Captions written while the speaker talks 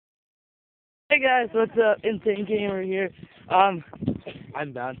Hey guys, what's up? Insane Gamer here. I'm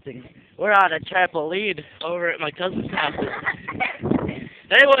bouncing. We're on a trampoline over at my cousin's house.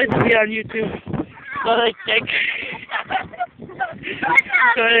 They want to be on YouTube so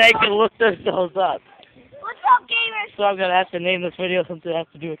they can look themselves up. What's up, gamers? So I'm gonna have to name this video something that has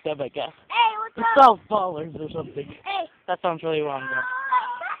to do with them, I guess. Hey, what's The up? Softballers or something. Hey. That sounds really wrong though.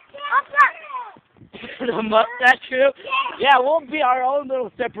 What's up? The Mustache crew? Yeah, we'll be our own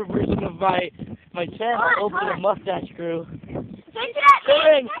little separate version of my channel over the Mustache crew.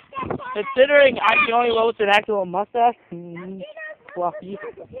 Considering I'm the only one with an actual mustache, fluffy.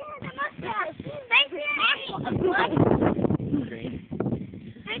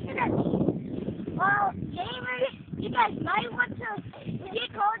 Well, gamers, you guys might want to get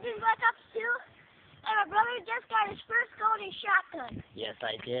golden back up too. And my brother just got his first golden shotgun. Yes,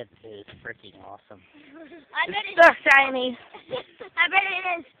 I did. It is freaking awesome. I bet it's so shiny. I bet it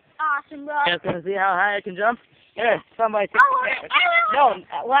is awesome, bro. You guys gonna see how high I can jump? Here, somebody take the camera. No,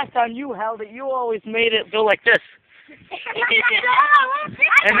 last time you held it, you always made it go like this. And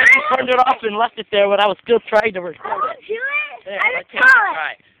then you turned it off and left it there when I was still trying to record it. There, I just saw it.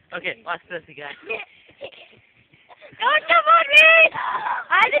 Right. Okay, watch this, you guys. Don't come on me!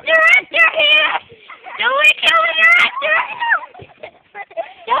 I'm the director here! Don't kill the director!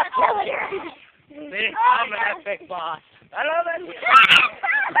 Don't kill the director! I'm an epic boss. I love it!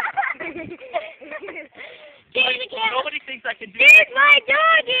 Nobody thinks I can do this. Here's my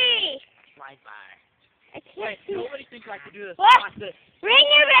doggy! Bye-bye. I can't see. Nobody thinks I can do this. What? Watch this. Ring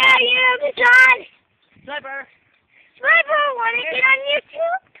your volume, John! Sniper! Sniper, wanna get on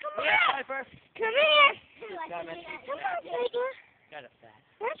YouTube? Come on! Yeah, Sniper! Come here! Got it. Come on, Sniper! Got it back.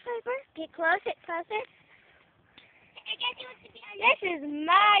 Where's Sniper? Get closer, closer. This is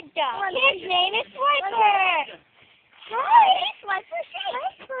my dog. His name is Sniper! Hi, Sniper, shake!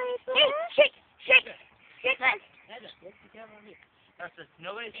 Hi, Sniper! Hey, shake! Shake! Shake this! That's it.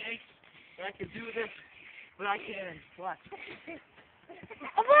 Nobody thinks that I can do this, but I can. Watch.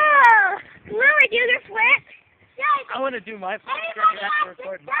 Whoa! Will do the flip? I want to do my flip. You have to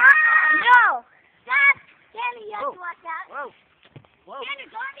record me. No! Stop! Candy, you have to watch out. Whoa. Whoa. Candy,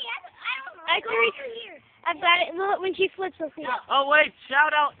 Garmy, I don't know. Go over here. I've got it. Look, when she flips, we'll see it. Oh, wait.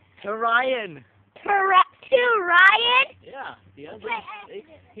 Shout out to Ryan. To Ryan? Yeah.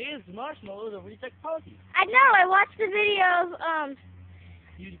 He is marshmallows over Tech Party. I know. I watched the video of,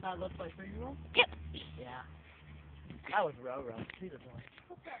 You found Let's Play 3-year-old? Yep. Yeah. That was Roro. He's a boy.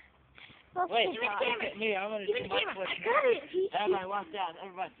 Well, Wait, give me the look camera. at me. I'm going to Give do me the my camera. flip. I got it. Everybody, watch down.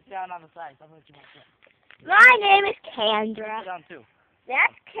 Everybody, sit down on the sides. I'm going to do my flip. My name is Kendra. Sit down, too.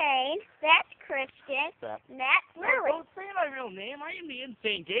 That's Kane. That's Christian. What's up? And that's Lily. Don't say my real name. I am the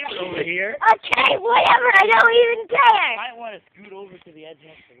Insane Gamer over here. Okay, whatever. I don't even care. I might want to scoot over to the edge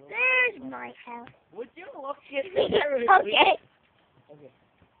next to Lily. There's my house. Would you look at me? Okay. Okay.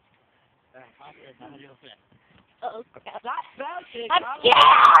 Alright, watch this. I'm going to do a flip. Oh, Stop bouncing. I'm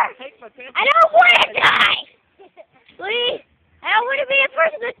scared. Take my pants I don't want to die. Please. I don't want to be a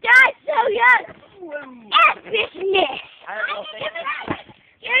person that dies so young. Epicness.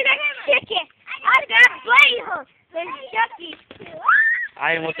 You're the chicken. I've got bloody holes. There's Chucky's too.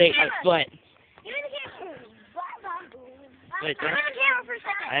 I will take my foot. Give me the camera. Wait, Give me the camera for a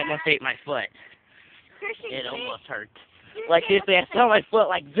second. I almost ate my foot. Christian, It please. almost hurt. Give me the Like, camera. seriously, I saw my foot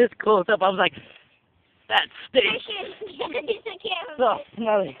like this close up. I was like, that stinks. Christian, give me the camera. So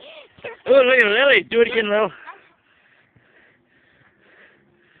smelly. Oh, Lily, do it again, Lil.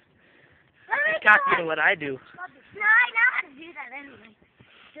 It's copying what I do. No, I know how to do that anyway.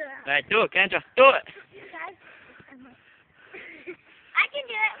 Alright, do it, Kendra. Do it. I can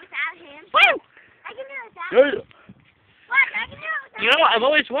do it without him. Woo! I can do it without Do it. What? I can do it without You know, I've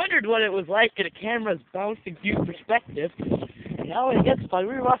always wondered what it was like at a camera's bouncing view perspective. And now I guess if I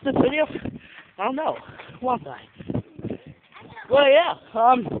rewatch this video, I don't know. Won't I? Well, yeah.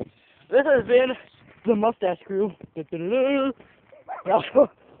 This has been the Mustache Crew.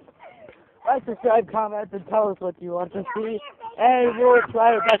 Like, subscribe, comment, and tell us what you want to see, and we'll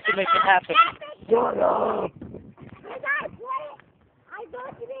try our best to make it happen. Shut up! I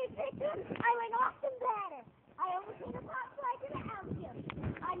thought you didn't pick him. I went off the batter. I almost hit a pop so I could have helped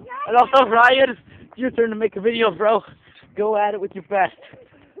you. And also, Ryan, it's your turn to make a video, bro. Go at it with your best.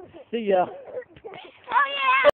 See ya.